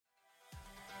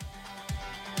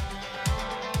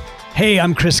Hey,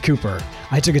 I'm Chris Cooper.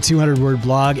 I took a 200-word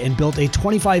blog and built a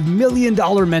 $25 million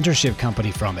mentorship company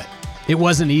from it. It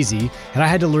wasn't easy, and I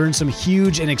had to learn some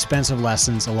huge and expensive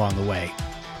lessons along the way.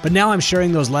 But now I'm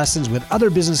sharing those lessons with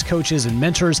other business coaches and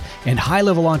mentors and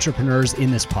high-level entrepreneurs in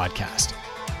this podcast.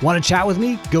 Want to chat with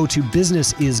me? Go to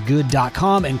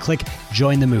businessisgood.com and click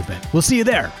Join the Movement. We'll see you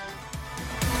there.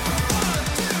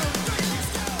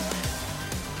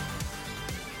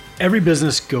 Every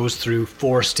business goes through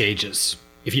 4 stages.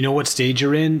 If you know what stage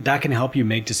you're in, that can help you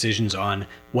make decisions on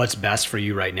what's best for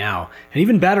you right now. And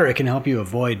even better, it can help you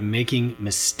avoid making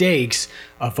mistakes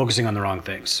of focusing on the wrong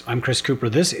things. I'm Chris Cooper.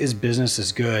 This is Business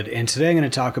is Good. And today I'm going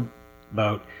to talk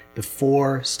about the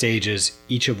 4 stages,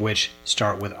 each of which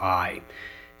start with I.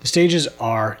 The stages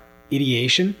are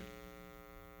ideation,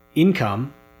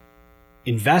 income,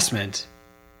 investment,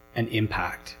 and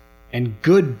impact. And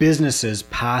good businesses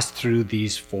pass through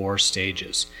these 4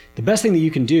 stages. The best thing that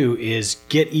you can do is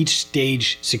get each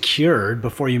stage secured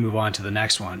before you move on to the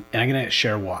next one. And I'm going to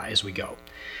share why as we go.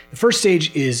 The first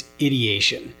stage is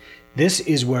ideation. This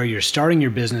is where you're starting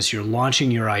your business, you're launching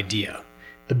your idea.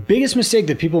 The biggest mistake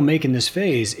that people make in this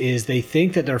phase is they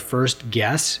think that their first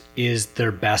guess is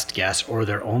their best guess or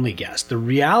their only guess. The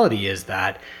reality is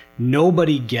that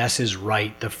nobody guesses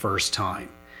right the first time.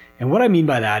 And what I mean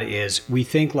by that is we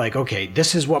think like, okay,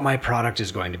 this is what my product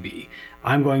is going to be.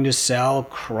 I'm going to sell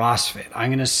CrossFit. I'm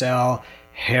going to sell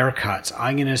haircuts.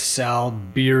 I'm going to sell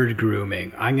beard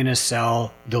grooming. I'm going to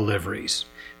sell deliveries.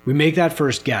 We make that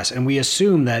first guess and we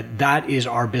assume that that is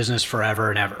our business forever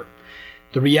and ever.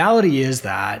 The reality is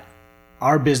that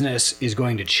our business is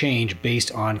going to change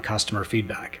based on customer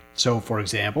feedback. So for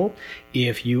example,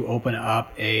 if you open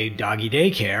up a doggy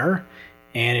daycare,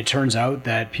 and it turns out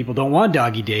that people don't want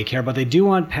doggy daycare, but they do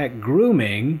want pet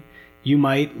grooming, you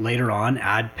might later on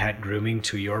add pet grooming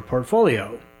to your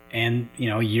portfolio. And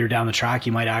a year down the track,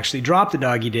 you might actually drop the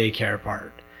doggy daycare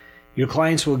part. Your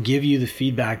clients will give you the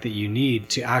feedback that you need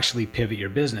to actually pivot your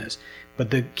business. But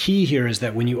the key here is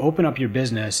that when you open up your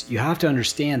business, you have to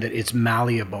understand that it's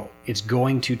malleable. It's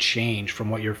going to change from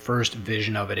what your first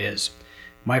vision of it is.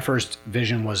 My first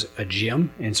vision was a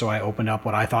gym, and so I opened up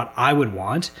what I thought I would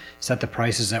want, set the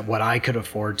prices at what I could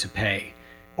afford to pay.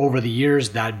 Over the years,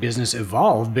 that business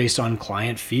evolved based on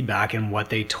client feedback and what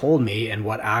they told me and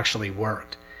what actually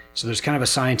worked. So there's kind of a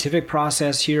scientific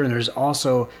process here, and there's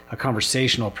also a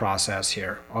conversational process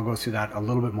here. I'll go through that a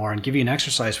little bit more and give you an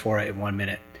exercise for it in 1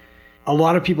 minute. A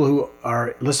lot of people who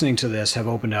are listening to this have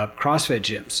opened up CrossFit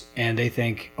gyms and they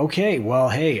think, okay, well,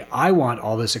 hey, I want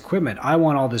all this equipment. I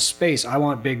want all this space. I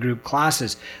want big group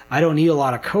classes. I don't need a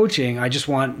lot of coaching. I just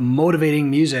want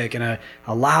motivating music and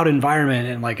a loud environment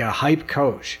and like a hype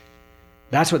coach.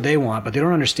 That's what they want, but they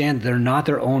don't understand they're not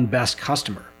their own best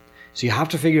customer. So you have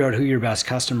to figure out who your best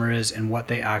customer is and what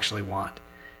they actually want.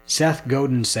 Seth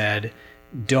Godin said,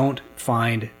 don't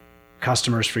find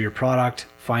customers for your product,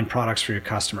 find products for your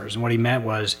customers. And what he meant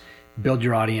was build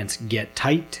your audience, get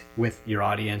tight with your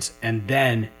audience, and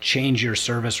then change your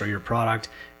service or your product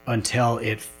until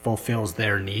it fulfills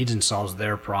their needs and solves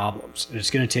their problems. And it's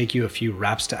going to take you a few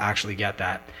reps to actually get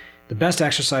that. The best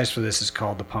exercise for this is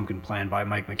called the Pumpkin Plan by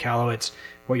Mike Michalowicz.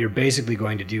 What you're basically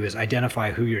going to do is identify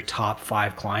who your top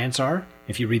 5 clients are.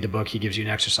 If you read the book, he gives you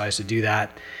an exercise to do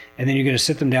that. And then you're going to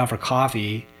sit them down for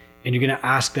coffee and you're going to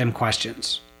ask them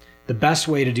questions. The best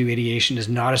way to do ideation is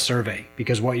not a survey,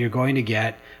 because what you're going to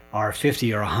get are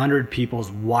 50 or 100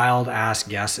 people's wild ass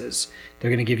guesses.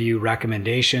 They're going to give you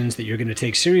recommendations that you're going to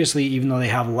take seriously, even though they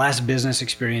have less business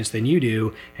experience than you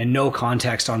do and no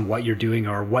context on what you're doing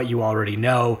or what you already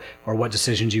know or what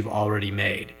decisions you've already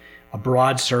made. A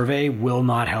broad survey will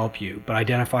not help you, but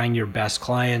identifying your best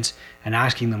clients and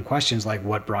asking them questions like,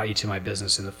 what brought you to my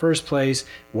business in the first place?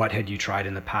 What had you tried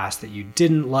in the past that you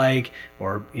didn't like?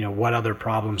 Or, what other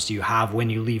problems do you have when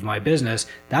you leave my business?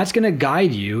 That's going to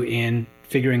guide you in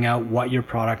figuring out what your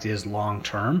product is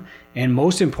long-term. And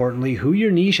most importantly, who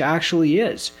your niche actually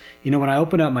is. When I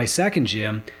opened up my second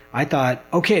gym, I thought,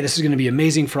 okay, this is going to be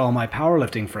amazing for all my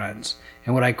powerlifting friends.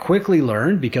 And what I quickly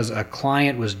learned, because a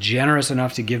client was generous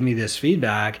enough to give me this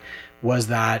feedback, was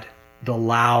that the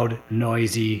loud,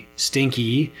 noisy,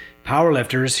 stinky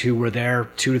powerlifters who were there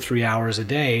 2 to 3 hours a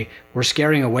day were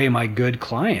scaring away my good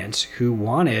clients who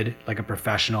wanted like a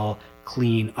professional,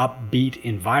 clean, upbeat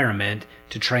environment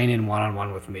to train in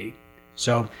one-on-one with me.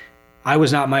 So I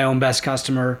was not my own best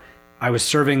customer. I was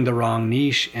serving the wrong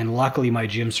niche, and luckily my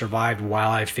gym survived while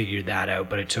I figured that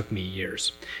out, but it took me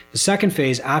years. The second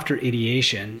phase after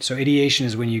ideation, so ideation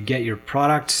is when you get your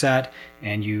product set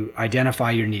and you identify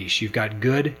your niche. You've got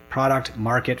good product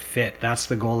market fit. That's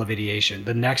the goal of ideation.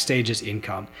 The next stage is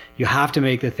income. You have to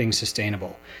make the thing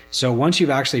sustainable. So once you've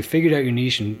actually figured out your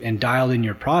niche and dialed in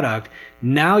your product,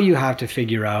 now you have to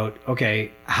figure out,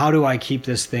 okay, how do I keep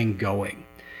this thing going?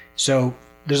 So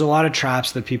there's a lot of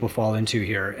traps that people fall into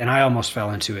here, and I almost fell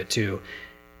into it too.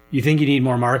 You think you need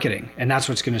more marketing, and that's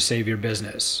what's going to save your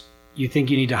business. You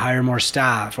think you need to hire more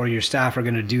staff, or your staff are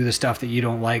going to do the stuff that you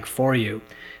don't like for you.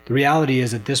 The reality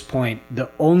is, at this point,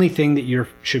 the only thing that you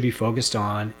should be focused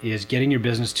on is getting your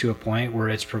business to a point where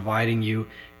it's providing you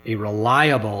a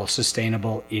reliable,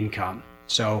 sustainable income.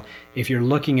 So if you're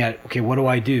looking at, okay, what do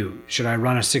I do? Should I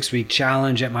run a 6-week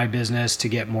challenge at my business to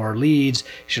get more leads?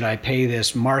 Should I pay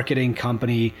this marketing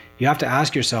company? You have to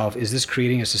ask yourself, is this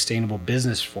creating a sustainable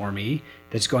business for me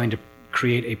that's going to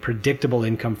create a predictable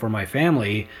income for my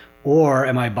family? Or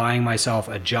am I buying myself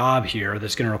a job here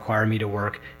that's going to require me to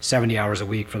work 70 hours a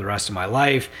week for the rest of my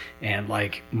life and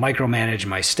like micromanage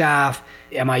my staff?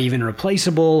 Am I even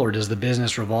replaceable, or does the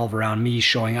business revolve around me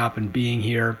showing up and being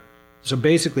here? So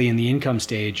basically in the income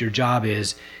stage, your job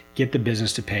is get the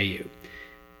business to pay you.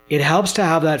 It helps to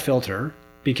have that filter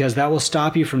because that will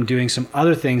stop you from doing some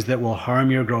other things that will harm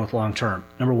your growth long term.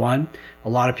 Number one, a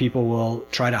lot of people will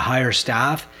try to hire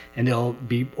staff and they'll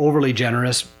be overly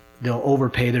generous. They'll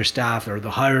overpay their staff, or they'll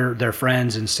hire their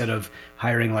friends instead of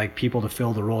hiring like people to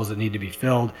fill the roles that need to be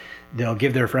filled. They'll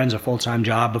give their friends a full-time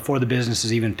job before the business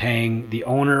is even paying the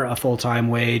owner a full-time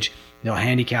wage. They'll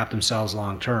handicap themselves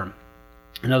long term.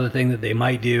 Another thing that they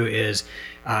might do is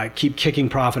keep kicking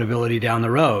profitability down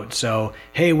the road. So,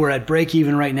 hey, we're at break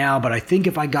even right now, but I think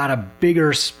if I got a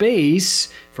bigger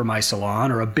space for my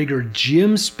salon or a bigger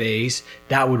gym space,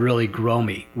 that would really grow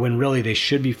me, when really they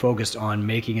should be focused on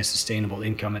making a sustainable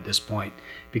income at this point.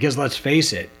 Because let's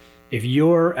face it, if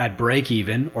you're at break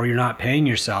even or you're not paying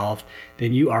yourself,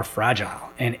 then you are fragile.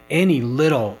 And any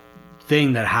little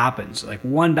thing that happens, like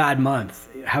one bad month,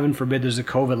 heaven forbid there's a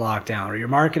COVID lockdown, or your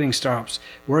marketing stops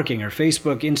working, or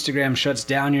Facebook, Instagram shuts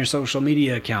down your social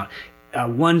media account,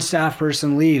 one staff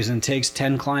person leaves and takes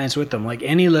 10 clients with them, like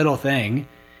any little thing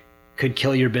could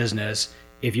kill your business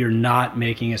if you're not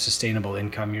making a sustainable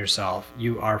income yourself.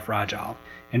 You are fragile.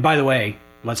 And by the way,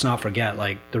 let's not forget,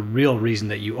 like the real reason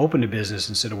that you opened a business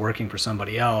instead of working for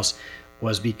somebody else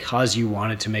was because you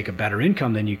wanted to make a better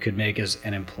income than you could make as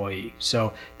an employee.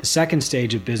 So the second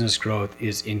stage of business growth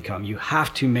is income. You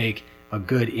have to make a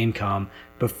good income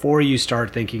before you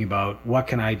start thinking about what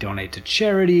can I donate to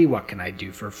charity, what can I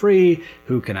do for free,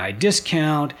 who can I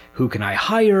discount, who can I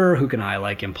hire, who can I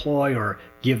like employ or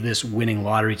give this winning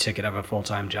lottery ticket of a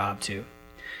full-time job to.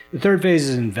 The third phase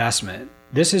is investment.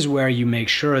 This is where you make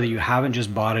sure that you haven't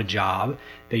just bought a job,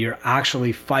 that you're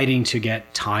actually fighting to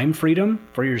get time freedom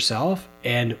for yourself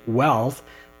and wealth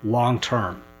long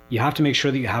term. You have to make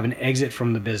sure that you have an exit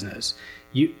from the business.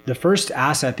 The first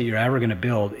asset that you're ever going to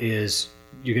build is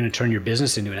you're going to turn your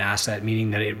business into an asset,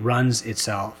 meaning that it runs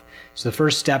itself. So the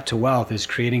first step to wealth is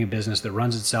creating a business that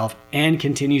runs itself and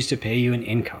continues to pay you an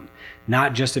income,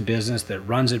 not just a business that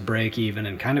runs at break even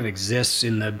and kind of exists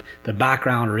in the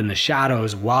background or in the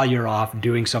shadows while you're off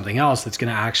doing something else that's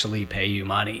going to actually pay you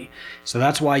money. So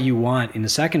that's why you want in the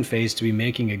second phase to be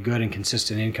making a good and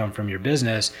consistent income from your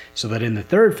business, so that in the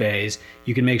third phase,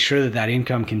 you can make sure that that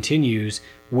income continues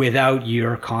without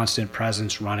your constant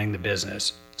presence running the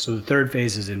business. So the third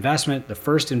phase is investment. The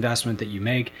first investment that you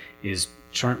make is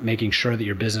making sure that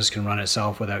your business can run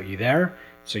itself without you there.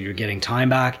 So you're getting time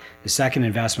back. The second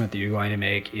investment that you're going to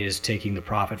make is taking the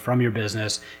profit from your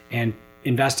business and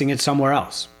investing it somewhere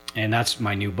else. And that's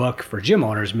my new book for gym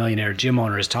owners, Millionaire Gym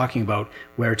Owner, is talking about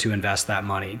where to invest that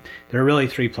money. There are really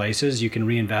three places. You can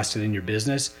reinvest it in your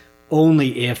business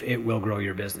only if it will grow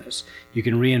your business. You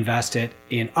can reinvest it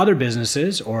in other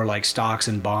businesses or like stocks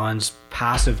and bonds,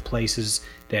 passive places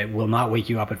that will not wake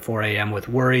you up at 4 a.m. with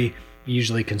worry,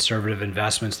 usually conservative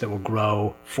investments that will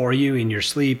grow for you in your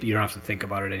sleep. You don't have to think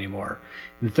about it anymore.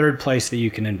 The third place that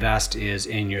you can invest is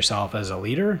in yourself as a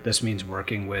leader. This means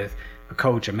working with a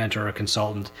coach, a mentor, a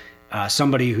consultant,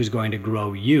 somebody who's going to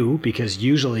grow you, because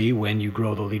usually when you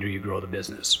grow the leader, you grow the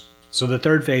business. So the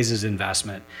third phase is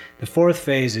investment. The fourth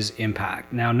phase is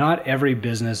impact. Now, not every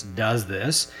business does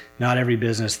this. Not every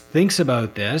business thinks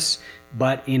about this,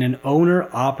 but in an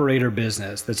owner-operator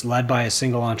business that's led by a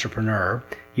single entrepreneur,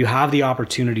 you have the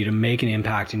opportunity to make an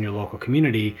impact in your local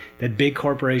community that big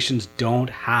corporations don't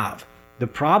have. The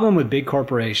problem with big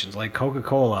corporations like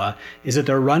Coca-Cola is that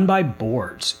they're run by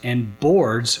boards, and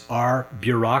boards are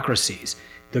bureaucracies.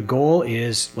 the goal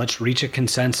is let's reach a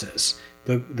consensus.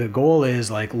 The goal is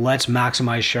like, let's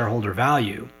maximize shareholder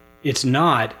value. It's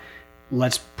not,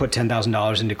 let's put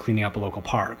 $10,000 into cleaning up a local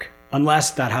park,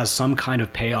 unless that has some kind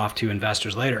of payoff to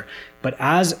investors later. But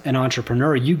as an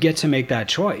entrepreneur, you get to make that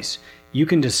choice. You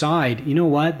can decide, you know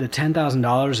what, the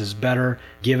 $10,000 is better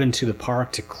given to the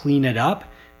park to clean it up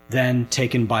than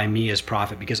taken by me as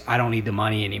profit because I don't need the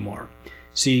money anymore.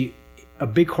 See, a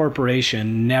big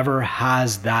corporation never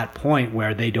has that point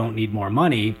where they don't need more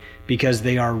money because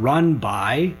they are run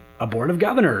by a board of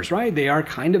governors, right? They are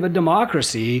kind of a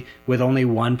democracy with only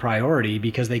one priority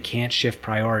because they can't shift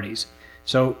priorities.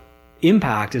 So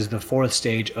impact is the fourth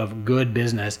stage of good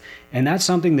business. And that's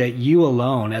something that you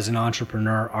alone as an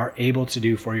entrepreneur are able to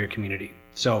do for your community.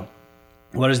 So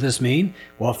what does this mean?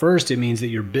 Well, first, it means that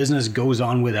your business goes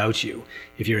on without you.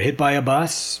 If you're hit by a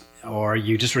bus or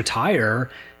you just retire,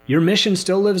 your mission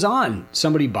still lives on.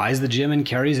 Somebody buys the gym and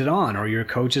carries it on, or your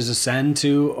coaches ascend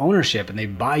to ownership and they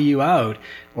buy you out,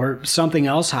 or something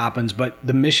else happens, but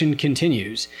the mission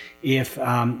continues. If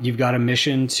you've got a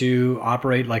mission to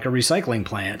operate like a recycling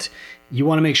plant, you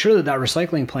want to make sure that that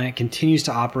recycling plant continues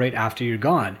to operate after you're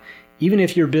gone. Even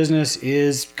if your business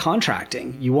is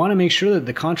contracting, you want to make sure that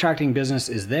the contracting business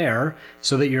is there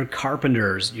so that your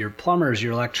carpenters, your plumbers,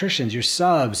 your electricians, your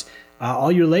subs,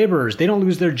 all your laborers, they don't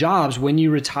lose their jobs when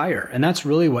you retire. And that's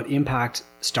really what impact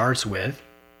starts with,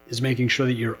 is making sure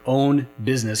that your own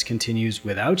business continues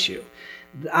without you.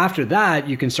 After that,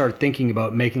 you can start thinking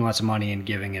about making lots of money and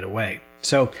giving it away.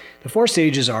 So the 4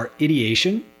 stages are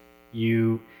ideation.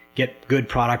 You get good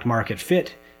product market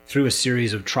fit through a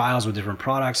series of trials with different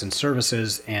products and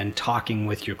services and talking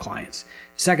with your clients.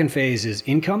 Second phase is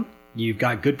income. You've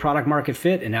got good product market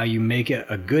fit, and now you make it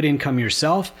a good income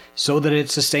yourself so that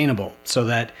it's sustainable, so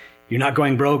that you're not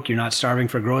going broke, you're not starving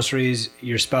for groceries,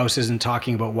 your spouse isn't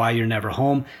talking about why you're never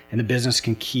home, and the business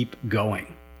can keep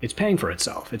going. It's paying for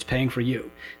itself. It's paying for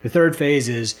you. The third phase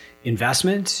is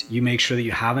investment. You make sure that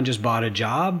you haven't just bought a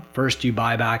job. First, you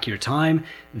buy back your time.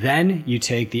 Then you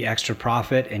take the extra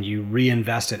profit and you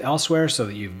reinvest it elsewhere so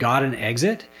that you've got an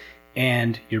exit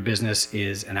and your business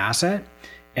is an asset.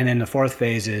 And then the fourth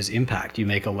phase is impact. You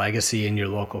make a legacy in your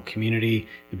local community.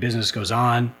 The business goes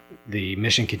on, the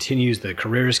mission continues, the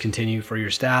careers continue for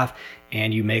your staff,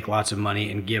 and you make lots of money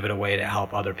and give it away to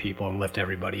help other people and lift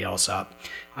everybody else up.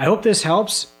 I hope this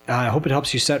helps. I hope it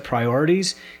helps you set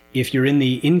priorities. If you're in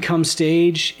the income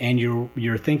stage and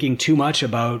you're thinking too much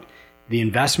about the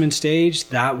investment stage,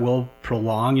 that will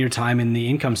prolong your time in the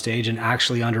income stage and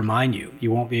actually undermine you.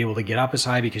 You won't be able to get up as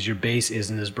high because your base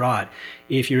isn't as broad.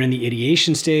 If you're in the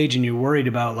ideation stage and you're worried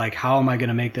about like, how am I going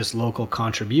to make this local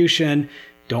contribution?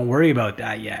 Don't worry about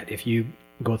that yet. If you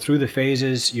go through the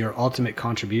phases, your ultimate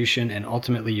contribution and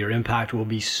ultimately your impact will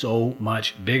be so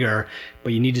much bigger,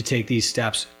 but you need to take these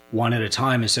steps one at a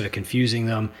time instead of confusing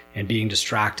them and being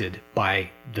distracted by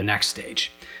the next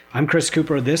stage. I'm Chris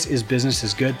Cooper. This is Business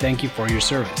is Good. Thank you for your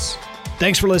service.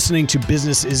 Thanks for listening to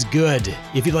Business is Good.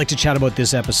 If you'd like to chat about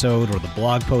this episode or the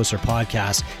blog post or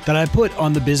podcast that I put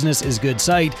on the Business is Good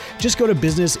site, just go to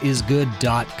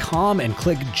businessisgood.com and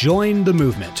click Join the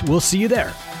Movement. We'll see you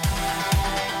there.